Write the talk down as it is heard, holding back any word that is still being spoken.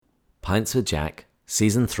Pints with Jack,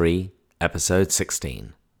 Season 3, Episode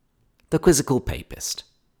 16. The Quizzical Papist.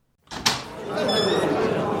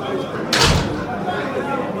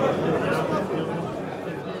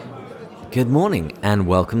 Good morning and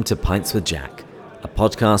welcome to Pints with Jack, a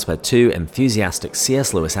podcast where two enthusiastic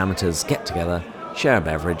C.S. Lewis amateurs get together, share a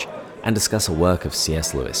beverage, and discuss a work of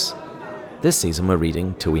C.S. Lewis. This season we're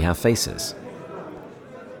reading Till We Have Faces.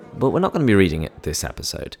 But we're not going to be reading it this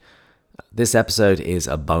episode. This episode is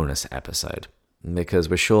a bonus episode, because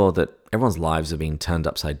we're sure that everyone's lives have been turned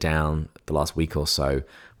upside down the last week or so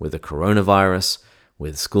with the coronavirus,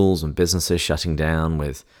 with schools and businesses shutting down,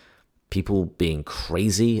 with people being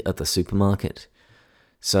crazy at the supermarket.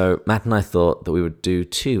 So Matt and I thought that we would do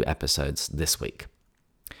 2 episodes this week.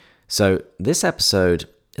 So this episode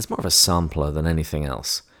is more of a sampler than anything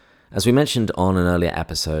else. As we mentioned on an earlier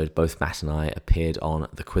episode, both Matt and I appeared on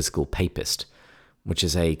The Quizzical Papist, which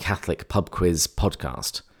is a Catholic pub quiz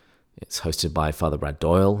podcast. It's hosted by Father Brad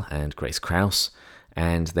Doyle and Grace Krause,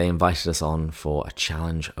 and they invited us on for a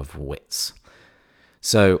challenge of wits.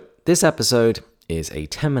 So this episode is a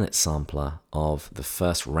 10-minute sampler of the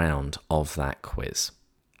first round of that quiz.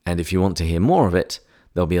 And if you want to hear more of it,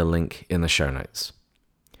 there'll be a link in the show notes.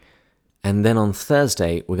 And then on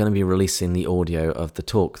Thursday, we're going to be releasing the audio of the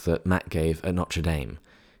talk that Matt gave at Notre Dame,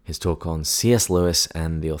 his talk on C.S. Lewis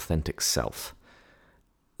and the authentic self.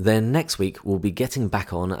 Then next week, we'll be getting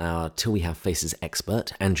back on our Till We Have Faces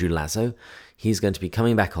expert, Andrew Lazo. He's going to be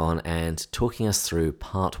coming back on and talking us through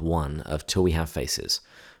part 1 of Till We Have Faces.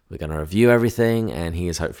 We're going to review everything, and he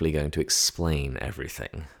is hopefully going to explain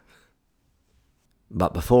everything.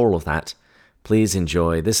 But before all of that, please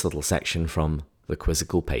enjoy this little section from The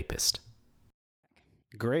Quizzical Papist.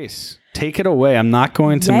 Grace, take it away. I'm not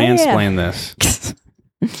going to mansplain this.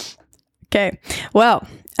 Okay. Well,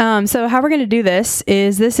 so how we're going to do this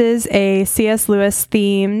is a C.S. Lewis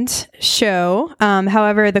themed show.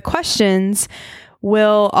 However, the questions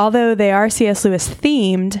will, although they are C.S. Lewis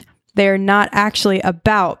themed, they're not actually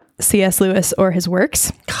about C.S. Lewis or his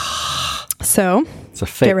works. So it's a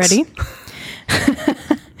fix. Get ready.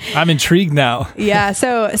 I'm intrigued now. Yeah.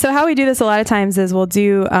 So how we do this a lot of times is we'll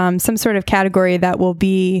do some sort of category that will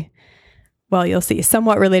be, well, you'll see,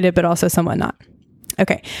 somewhat related, but also somewhat not.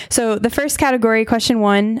 Okay. So the first category, question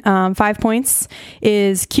 1, 5 points,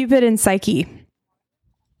 is Cupid and Psyche.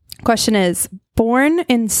 Question is, born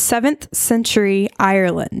in 7th century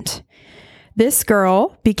Ireland, this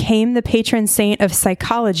girl became the patron saint of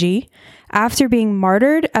psychology after being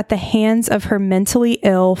martyred at the hands of her mentally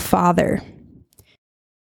ill father.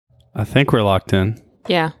 I think we're locked in.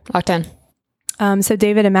 Yeah, locked in. So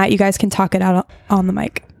David and Matt, you guys can talk it out on the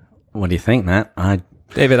mic. What do you think, Matt?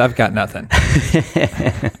 David, I've got nothing.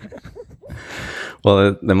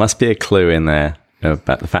 Well, there must be a clue in there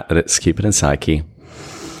about the fact that it's Cupid and Psyche.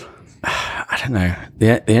 I don't know.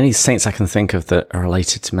 The only saints I can think of that are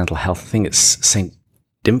related to mental health, I think it's Saint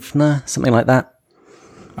Dymphna, something like that.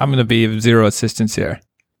 I'm going to be of zero assistance here.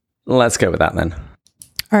 Let's go with that then.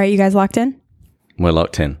 All right, you guys locked in? We're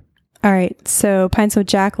locked in. All right, so Pints with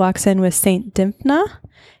Jack locks in with Saint Dymphna.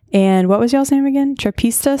 And what was y'all's name again?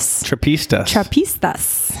 Trapistas?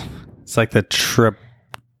 Trapistas. It's like the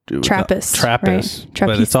Trappist. Right? Trappist.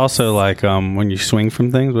 But it's also like when you swing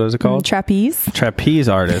from things, what is it called? Trapeze. Trapeze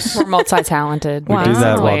artists. We're multi-talented. We do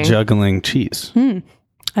that while juggling cheese.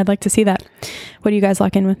 I'd like to see that. What do you guys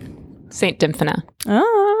lock in with? Saint Dymphna.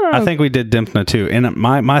 Oh. I think we did Dymphna too. And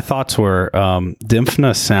my thoughts were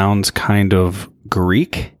Dymphna sounds kind of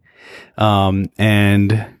Greek.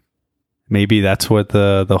 And maybe that's what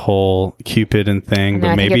the whole Cupid and thing, No, but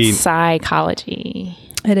I think maybe it's psychology.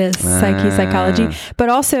 It is psychology, but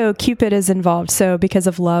also Cupid is involved. So because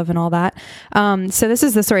of love and all that. So this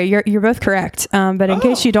is the story. You're both correct. But in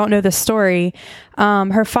case you don't know the story,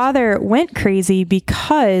 her father went crazy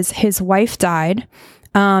because his wife died.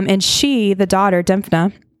 And she, the daughter,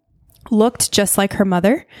 Dymphna, looked just like her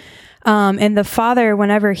mother. And the father,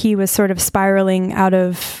 whenever he was sort of spiraling out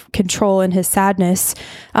of control in his sadness,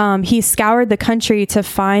 he scoured the country to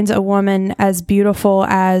find a woman as beautiful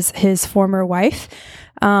as his former wife,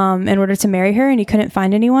 in order to marry her, and he couldn't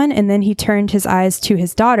find anyone. And then he turned his eyes to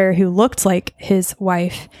his daughter, who looked like his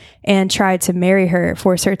wife, and tried to marry her,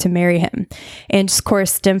 force her to marry him. And of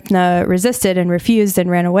course, Dymphna resisted and refused and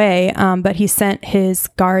ran away. But he sent his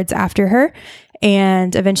guards after her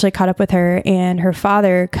and eventually caught up with her, and her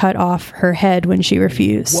father cut off her head when she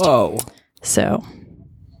refused. Whoa. So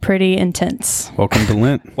pretty intense. welcome to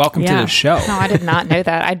Lent. Welcome to the show. No, I did not know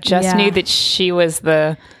that. I just knew that she was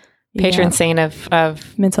the patron saint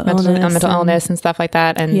of mental illness and stuff like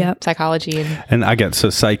that, and Yep. psychology. And I get, so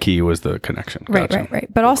psyche was the connection. Gotcha. Right.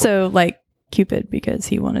 But also, like, Cupid because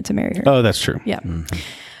he wanted to marry her. Oh, that's true. Yeah.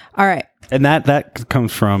 All right. And that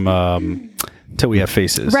comes from Till We Have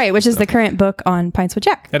Faces. Right, which is the current book on Pints with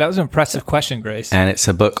Jack. Yeah, that was an impressive question, Grace. And it's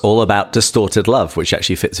a book all about distorted love, which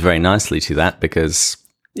actually fits very nicely to that, because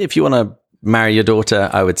if you want to marry your daughter,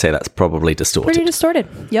 I would say that's probably distorted. Pretty distorted.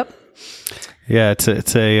 Yep. Yeah,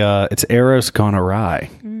 it's Eros gone awry.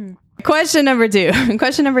 Question number 2.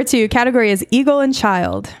 Question number 2. Category is eagle and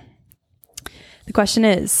child. The question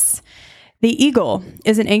is, the eagle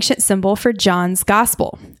is an ancient symbol for John's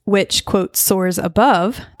gospel, which, quote, soars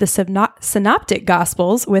above the synoptic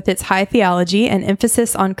gospels with its high theology and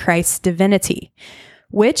emphasis on Christ's divinity.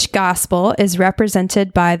 Which gospel is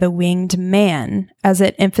represented by the winged man as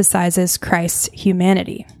it emphasizes Christ's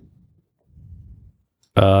humanity?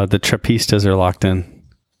 The Trappistas are locked in.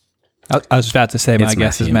 I was about to say my It's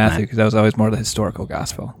guess is Matthew, Matthew, because that was always more the historical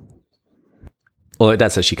gospel. Although it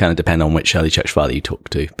does actually kind of depend on which early church father you talk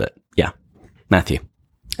to, but yeah, Matthew.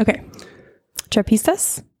 Okay.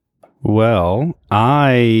 Trappistas? Well,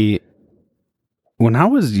 when I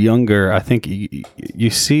was younger, I think you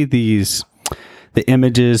see the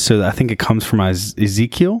images. So I think it comes from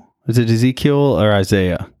Ezekiel. Is it Ezekiel or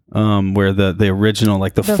Isaiah? Where the original,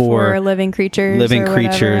 like the four living creatures. Living or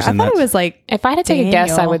creatures. I thought it was like, If I had to take a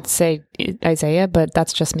guess, I Daniel. would say Isaiah, but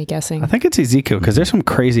that's just me guessing. I think it's Ezekiel because there's some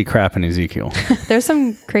crazy crap in Ezekiel. there's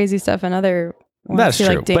some crazy stuff in other ones. That's too,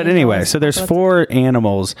 true. like But Daniel anyway, and so there's stuff. 4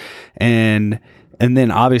 animals, and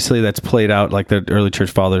then obviously that's played out like the early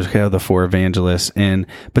church fathers have the 4 evangelists,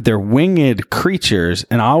 but they're winged creatures,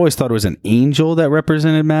 and I always thought it was an angel that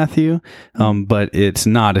represented Matthew, but it's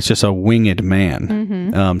not. It's just a winged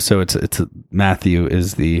man. So it's Matthew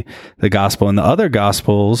is the gospel, and the other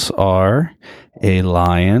gospels are a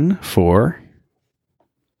lion for.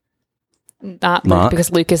 Not Mark. Luke,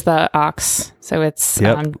 because Luke is the ox. So it's,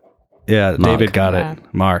 Yep. Yeah, Mark. David got Yeah. it.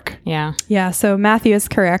 Mark. yeah. Yeah, so Matthew is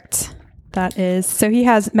correct. That is, so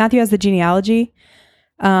Matthew has the genealogy.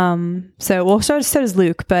 So does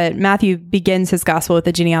Luke, but Matthew begins his gospel with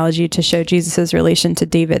the genealogy to show Jesus's relation to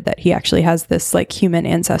David, that he actually has this like human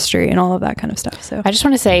ancestry and all of that kind of stuff. So I just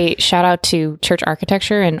want to say shout out to church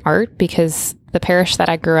architecture and art, because the parish that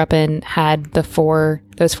I grew up in had those 4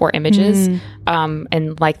 images,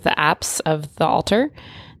 and like the apse of the altar.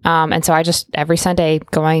 And so I just every Sunday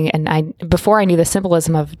going, and before I knew the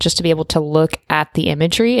symbolism of just to be able to look at the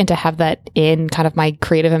imagery and to have that in kind of my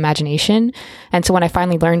creative imagination. And so when I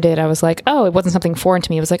finally learned it, I was like, oh, it wasn't something foreign to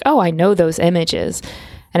me. It was like, oh, I know those images.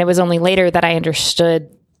 And it was only later that I understood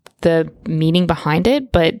the meaning behind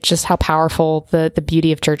it, but just how powerful the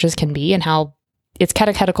beauty of churches can be, and how it's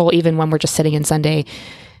catechetical even when we're just sitting in Sunday.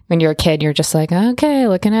 When you're a kid, you're just like, okay,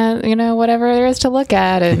 looking at, whatever there is to look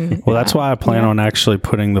at. And Well, that's why I plan on actually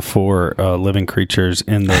putting the 4 living creatures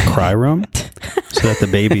in the cry room so that the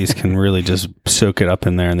babies can really just soak it up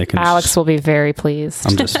in there, and they can. Alex will be very pleased.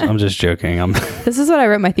 I'm just joking. this is what I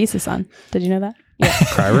wrote my thesis on. Did you know that? Yeah.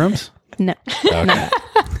 Cry rooms. No. Okay.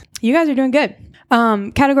 You guys are doing good.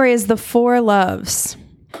 Category is the 4 loves.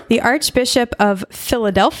 The Archbishop of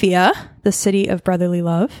Philadelphia, the city of brotherly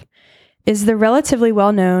love, is the relatively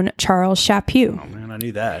well-known Charles Chaput, Oh man, I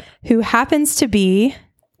knew that. who happens to be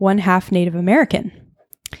 1/2 Native American.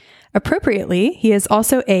 Appropriately, he is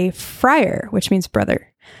also a friar, which means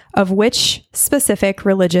brother, of which specific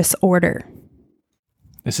religious order?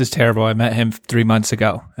 This is terrible. I met him 3 months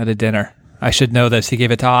ago at a dinner. I should know this. He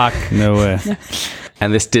gave a talk. No way.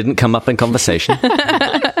 And this didn't come up in conversation.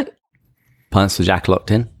 Pints with Jack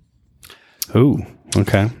locked in. Ooh.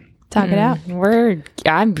 Okay. Talk it out.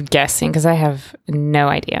 I'm guessing because I have no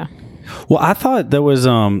idea. Well, I thought there was.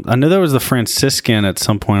 I knew there was the Franciscan at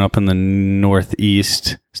some point up in the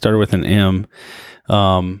Northeast. Started with an M.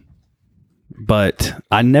 But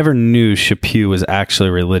I never knew Chaput was actually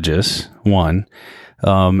religious. One.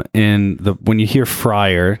 And when you hear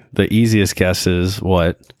friar, the easiest guess is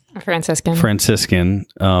what? Franciscan. Franciscan.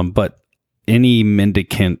 But any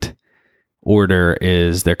mendicant order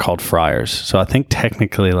they're called friars. So I think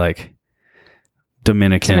technically like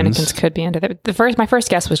Dominicans could be under there. My first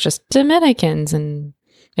guess was just Dominicans, and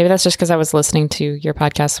maybe that's just because I was listening to your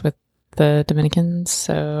podcast with the Dominicans.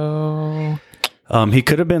 So he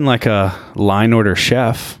could have been like a line order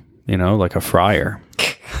chef, like a friar.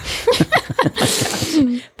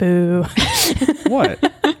 Boo. What?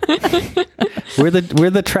 we're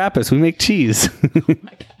the Trappists. We make cheese.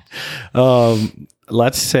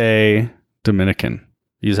 Let's say Dominican.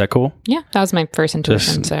 Is that cool? yeah, that was my first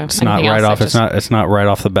intuition. So it's not right off. It's not right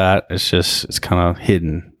off the bat. It's kind of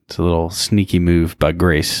hidden. It's a little sneaky move by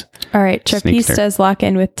Grace. All right. Sneaks there. Trappistas lock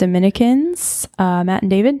in with Dominicans. Matt and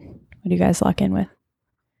David, what do you guys lock in with?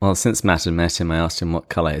 Well, since Matt had met him, I asked him what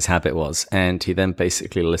color his habit was, and he then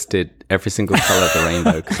basically listed every single color of the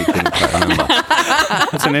rainbow because he couldn't quite remember.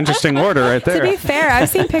 That's an interesting order right To there. be fair, I've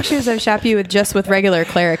seen pictures of Shapu with regular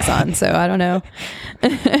clerics on, so I don't know.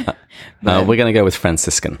 We're going to go with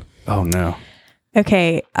Franciscan. Oh, no.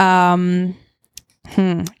 Okay. Can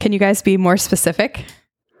you guys be more specific?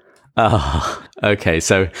 Oh, okay.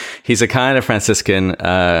 So he's a kind of Franciscan,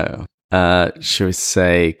 should we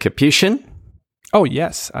say Capuchin? Oh,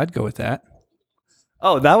 yes. I'd go with that.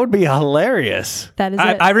 Oh, that would be hilarious. That is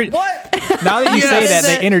it. Now that you say that,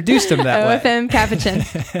 they introduced him that way. OFM Capuchin.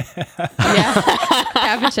 Yeah.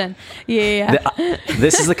 Capuchin. Yeah.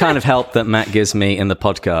 This is the kind of help that Matt gives me in the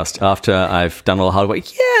podcast after I've done all the hard work.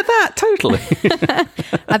 Yeah, that, totally.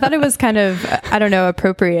 I thought it was kind of, I don't know,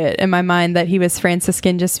 appropriate in my mind that he was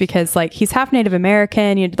Franciscan just because, like, he's half Native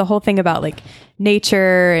American. You know, the whole thing about, like,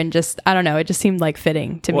 nature and just, I don't know, it just seemed, like,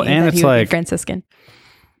 fitting to me and that it's he would like- be Franciscan.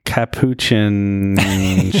 Capuchin,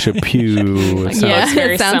 Chapu. Yeah.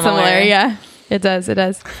 very it sounds similar. similar. Yeah, it does. It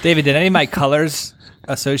does. David, did any of my colors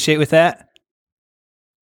associate with that?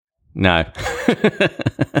 No.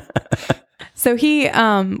 So he,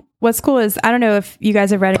 what's cool is, I don't know if you guys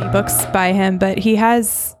have read any books by him, but he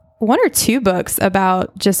has one or two books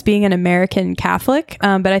about just being an American Catholic.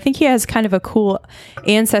 But I think he has kind of a cool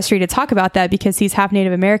ancestry to talk about that because he's half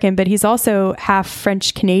Native American, but he's also half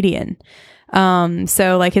French Canadian.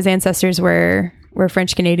 So like his ancestors were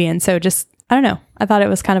French Canadian. So just, I don't know. I thought it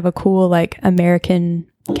was kind of a cool, like, American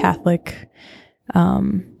Catholic,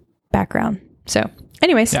 background. So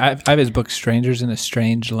anyways. Yeah, I have his book, Strangers in a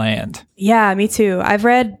Strange Land. Yeah, me too. I've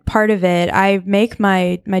read part of it. I make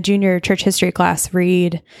my junior church history class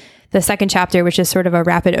read the second chapter, which is sort of a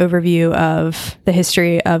rapid overview of the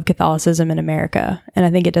history of Catholicism in America. And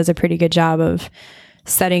I think it does a pretty good job of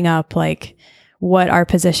setting up, like, what our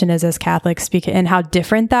position is as Catholics and how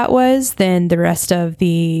different that was than the rest of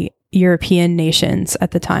the European nations at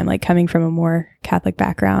the time. Like, coming from a more Catholic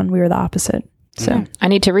background, we were the opposite. So I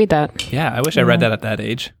need to read that. Yeah, I wish I read that at that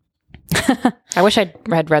age. I wish I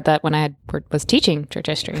had read that when I was teaching church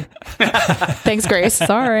history. Thanks, Grace.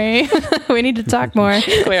 sorry, we need to talk more.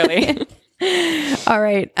 Clearly. All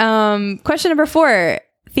right. Question number 4.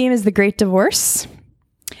 Theme is the Great Divorce.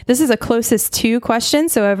 This is a closest to question,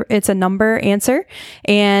 so it's a number answer,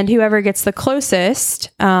 and whoever gets the closest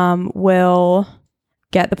will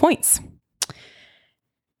get the points.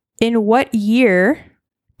 In what year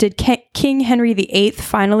did King Henry VIII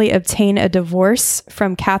finally obtain a divorce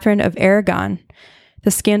from Catherine of Aragon, the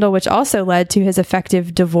scandal which also led to his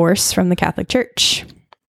effective divorce from the Catholic Church?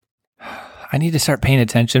 I need to start paying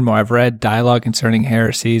attention more. I've read Dialogue Concerning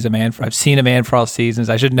Heresies, I've seen A Man for All Seasons.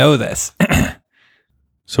 I should know this.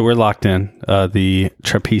 So we're locked in. The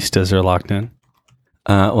Trappistas are locked in.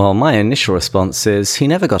 Well, my initial response is he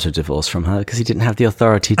never got a divorce from her because he didn't have the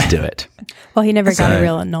authority to do it. Well, he never got a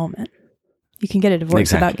real annulment. You can get a divorce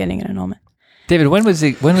Exactly. without getting an annulment. David, when was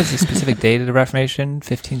the specific date of the Reformation?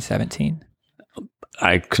 1517?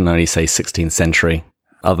 I can only say 16th century.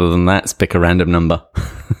 Other than that, pick a random number.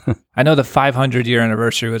 I know the 500-year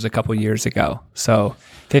anniversary was a couple years ago. So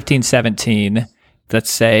 1517,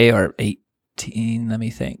 let's say, or 18, let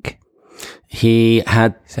me think. He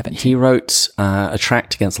 17. wrote a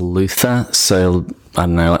tract against Luther. So I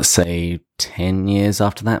don't know, let's say 10 years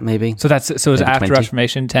after that, maybe. So it was Maybe after 20.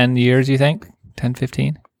 Reformation, 10 years, you think? 10,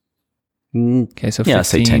 15? Okay, so Yeah, I'd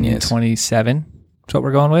say 10 years. 27. That's what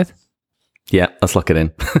we're going with? Yeah, let's lock it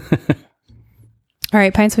in. All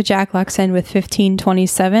right, Pints with Jack locks in with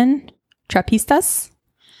 1527. Trappistas.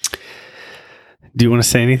 Do you want to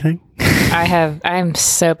say anything? I'm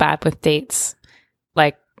so bad with dates.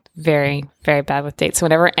 Like, very, very bad with dates.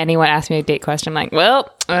 Whenever anyone asks me a date question, I'm like, well,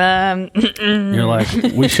 You're like,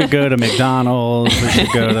 we should go to McDonald's. We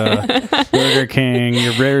should go to Burger King.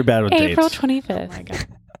 You're very bad with April dates. 25th. Oh my God.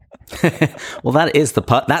 Well,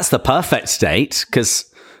 that's the perfect date because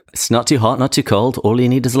it's not too hot, not too cold. All you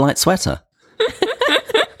need is a light sweater.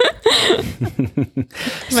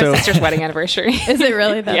 My sister's wedding anniversary. Is it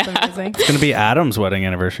really? That's Yeah. amazing. It's going to be Adam's wedding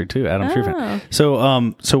anniversary too. Adam Oh. Trufant.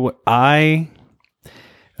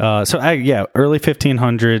 Early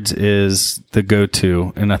 1500s is the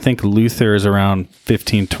go-to, and I think Luther is around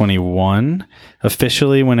 1521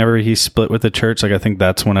 officially. Whenever he split with the church, like I think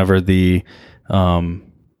that's whenever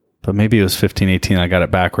but maybe it was 1518. I got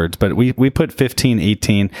it backwards, but we put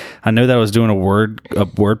 1518. I know that I was doing a word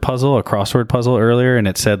puzzle, a crossword puzzle earlier, and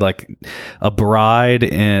it said like a bride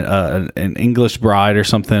in an English bride or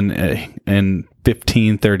something in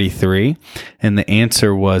 1533, and the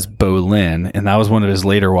answer was Boleyn, and that was one of his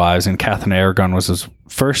later wives, and Catherine Aragon was his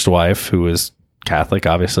first wife, who was Catholic,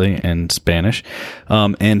 obviously, and Spanish.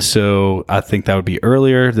 And so I think that would be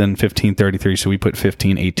earlier than 1533. So we put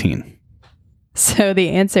 1518. So the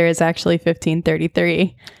answer is actually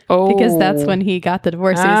 1533. Oh. Because that's when he got the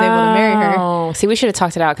divorce. He was able to marry her. Oh, see, we should have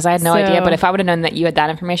talked it out because I had no idea. But if I would have known that you had that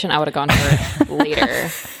information, I would have gone for later.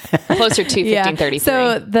 Closer to 1533.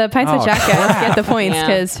 So the Pints with Jack guys get the points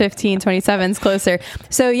because 1527 is closer.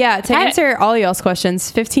 So to answer all y'all's questions,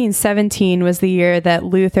 1517 was the year that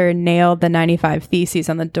Luther nailed the 95 Theses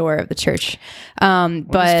on the door of the church.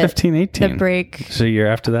 But 1518. the break. So a year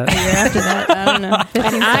after that? I don't know.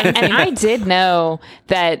 and I did know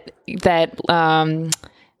that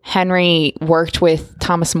Henry worked with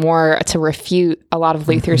Thomas More to refute a lot of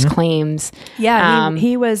Luther's claims. Yeah,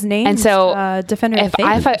 he was named and so defender of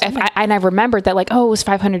faith. And I remembered that, like, it was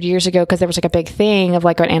 500 years ago because there was like a big thing of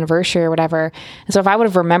like an anniversary or whatever. And so if I would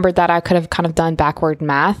have remembered that, I could have kind of done backward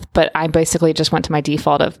math, but I basically just went to my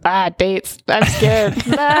default of dates. I'm scared.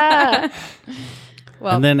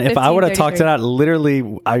 Well, and then if I would have talked it out,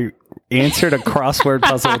 literally, I answered a crossword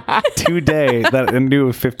puzzle today that I knew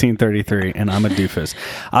of 1533, and I'm a doofus.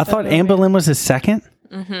 I thought Anne Boleyn was his second.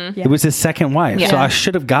 Yeah. It was his second wife, so I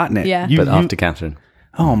should have gotten it. Yeah. But after Catherine.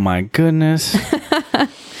 Oh my goodness.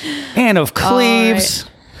 Anne of Cleves.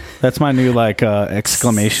 Right. That's my new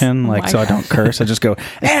exclamation, so I don't curse. I just go,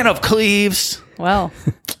 Anne of Cleves. Well,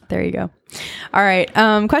 there you go. All right.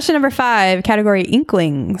 Question number 5, category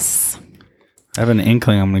Inklings. I have an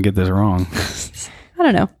inkling I'm going to get this wrong. I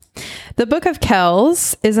don't know. The Book of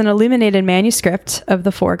Kells is an illuminated manuscript of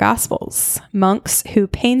the 4 Gospels. Monks who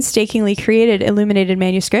painstakingly created illuminated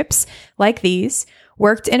manuscripts like these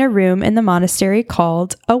worked in a room in the monastery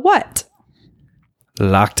called a what?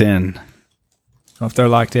 Locked in. Well, if they're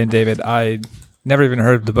locked in, David, I never even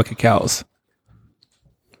heard of the Book of Kells.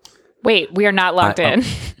 Wait, we are not locked in.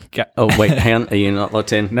 Oh, wait, hang on. Are you not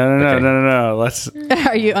locked in? No. Let's.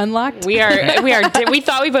 Are you unlocked? We are. We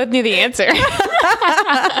thought we both knew the answer.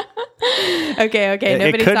 Okay.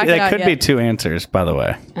 Nobody's talking It out could yet. be 2 answers, by the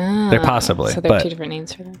way. They're possibly. So there are 2 different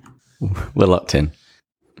names for them. We're locked in.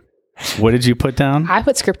 What did you put down? I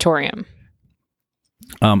put scriptorium.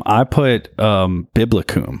 I put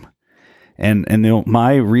biblicum, and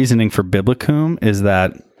my reasoning for biblicum is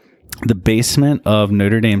that the basement of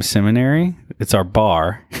Notre Dame Seminary, it's our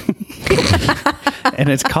bar. And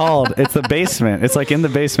it's the basement. It's like in the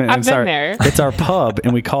basement. I've been there. It's our pub,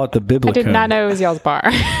 and we call it the Biblicum. I did not know it was y'all's bar.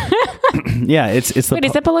 Yeah, it's the Wait,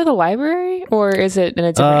 is it below the library or is it in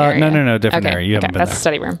a different area? No, different area. You haven't been that's there. the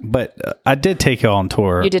study room. But I did take you all on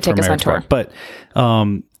tour. You did take us on tour. But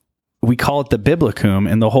we call it the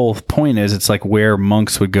Biblicum, and the whole point is it's like where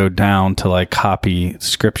monks would go down to copy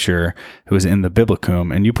scripture. It was in the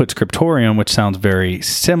Biblicum, and you put scriptorium, which sounds very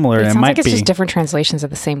similar. It and sounds might like it's be just different translations of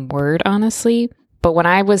the same word, honestly. But when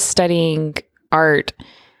I was studying art,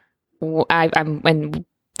 when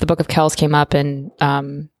the Book of Kells came up and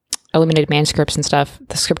illuminated manuscripts and stuff,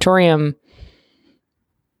 the scriptorium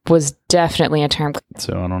was definitely a term.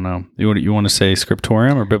 So I don't know. You want to say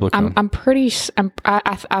scriptorium or Biblicum? I'm pretty.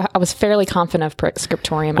 I was fairly confident of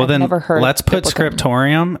scriptorium. Well, I've then never heard. let's put Biblicum.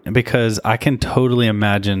 Scriptorium because I can totally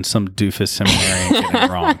imagine some doofus seminarian getting it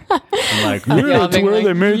wrong. I'm it's where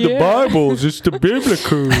they made the Bibles. It's the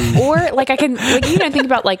Biblicum. Or I can think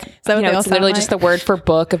about it's literally just the word for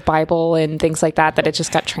book of Bible and things like that it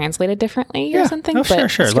just got translated differently or something. Oh, but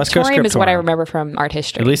sure. Let's go scriptorium is what I scriptorium. remember from art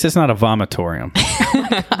history. At least it's not a vomitorium.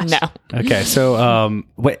 No. Okay, so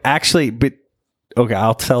wait, actually, but okay,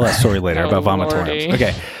 I'll tell that story later about vomitoriums. Lordy.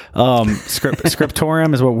 Okay,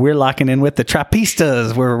 scriptorium is what we're locking in with. The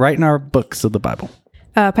Trappistas. We're writing our books of the Bible.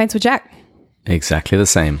 Pints with Jack. Exactly the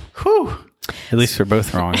same. Whew. At least we're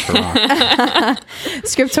both wrong.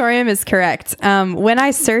 Scriptorium is correct. When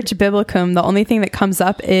I search Biblicum, the only thing that comes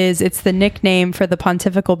up is it's the nickname for the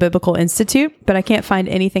Pontifical Biblical Institute, but I can't find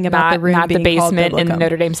anything about the room not being the called basement in Biblicum.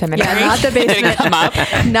 Notre Dame Seminary. Yeah, not the basement. Come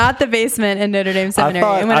up. Not the basement in Notre Dame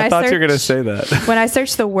Seminary. And when I thought you were going to search- say that. When I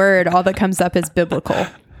search the word, all that comes up is biblical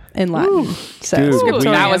in Latin. So Dude,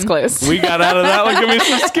 scriptorium. That was close. We got out of that one. Give me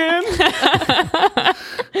some skin.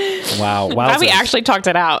 Wow. Glad we actually talked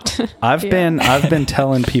it out. I've been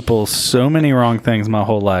telling people so many wrong things my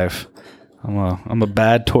whole life. I'm a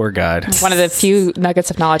bad tour guide. One of the few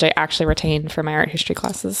nuggets of knowledge I actually retained from my art history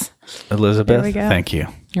classes. Elizabeth, There we go. thank you.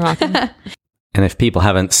 You're welcome. And if people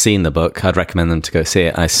haven't seen the book, I'd recommend them to go see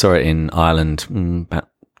it. I saw it in Ireland about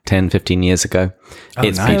 10, 15 years ago.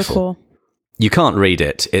 It's nice. So beautiful. cool. You can't read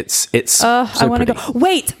it. It's so I want to pretty. go.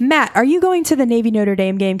 Wait, Matt, are you going to the Navy Notre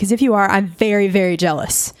Dame game? Because if you are, I'm very, very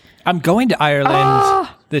jealous. I'm going to Ireland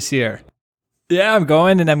this year. Yeah, I'm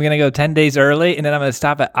going, and I'm going to go 10 days early, and then I'm going to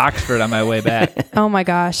stop at Oxford on my way back. Oh my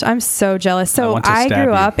gosh, I'm so jealous. So want to I stab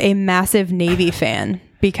grew you. up a massive Navy fan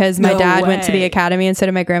because my No dad went to the way. academy and so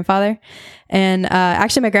did my grandfather. And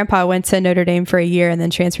actually, my grandpa went to Notre Dame for a year and then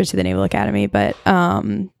transferred to the Naval Academy. But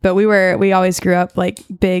we always grew up like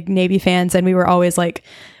big Navy fans, and we were always like,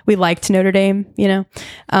 we liked Notre Dame, you know.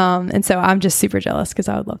 And so I'm just super jealous because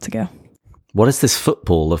I would love to go. What is this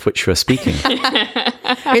football of which you are speaking?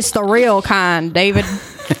 It's the real kind, David.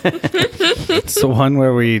 It's the one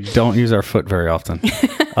where we don't use our foot very often.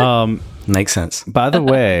 Makes sense. By the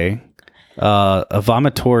way, a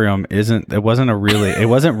vomitorium it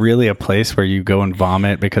wasn't really a place where you go and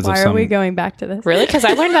vomit because Why of are some. we going back to this? Really? Because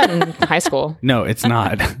I learned that in high school. No, it's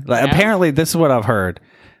not. Like, apparently, this is what I've heard.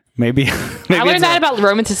 Maybe I it's learned that about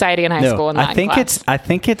Roman society in high no, school. And not I think in class. I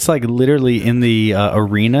think it's like literally in the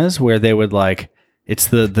arenas where they would like. It's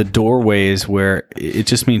the doorways where it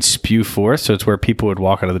just means spew forth. So it's where people would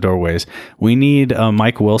walk out of the doorways. We need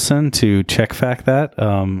Mike Wilson to fact that.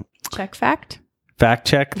 Check fact. Fact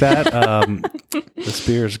check that. This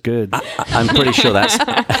beer is good. I'm pretty sure that's.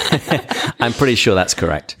 I'm pretty sure that's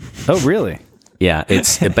correct. Oh, really? Yeah,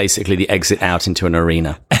 it's basically the exit out into an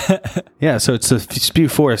arena. Yeah. So it's a spew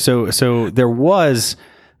forth. So there was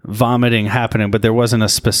vomiting happening, but there wasn't a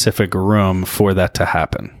specific room for that to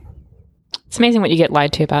happen. It's amazing what you get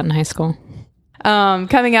lied to about in high school.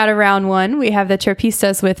 Coming out of round one, we have the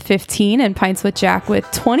Terpistas with 15 and Pints with Jack with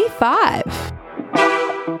 25.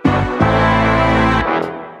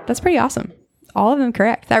 That's pretty awesome. All of them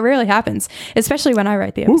correct. That rarely happens, especially when I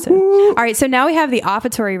write the episode. All right, so now we have the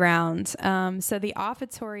offertory round. So the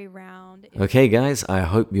offertory round. Okay, guys, I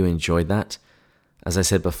hope you enjoyed that. As I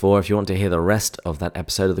said before, if you want to hear the rest of that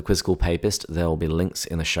episode of the Quizzical Papist, there will be links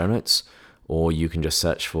in the show notes, or you can just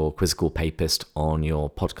search for Quizzical Papist on your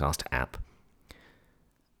podcast app.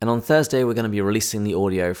 And on Thursday, we're going to be releasing the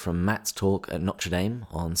audio from Matt's talk at Notre Dame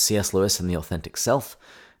on C.S. Lewis and the Authentic Self.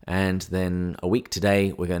 And then a week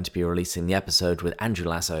today, we're going to be releasing the episode with Andrew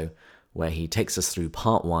Lasso, where he takes us through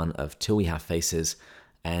part 1 of Till We Have Faces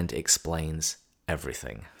and explains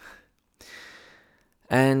everything.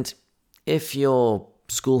 And if your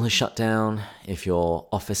school has shut down, if your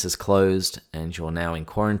office is closed and you're now in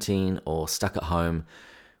quarantine or stuck at home,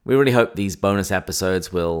 we really hope these bonus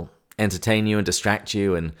episodes will entertain you and distract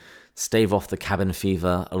you and stave off the cabin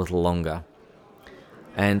fever a little longer.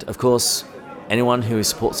 And of course, anyone who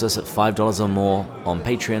supports us at $5 or more on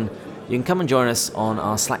Patreon, you can come and join us on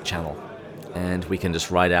our Slack channel, and we can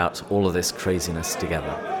just ride out all of this craziness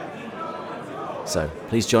together. So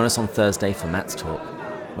please join us on Thursday for Matt's talk,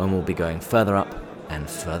 when we'll be going further up and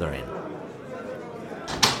further in.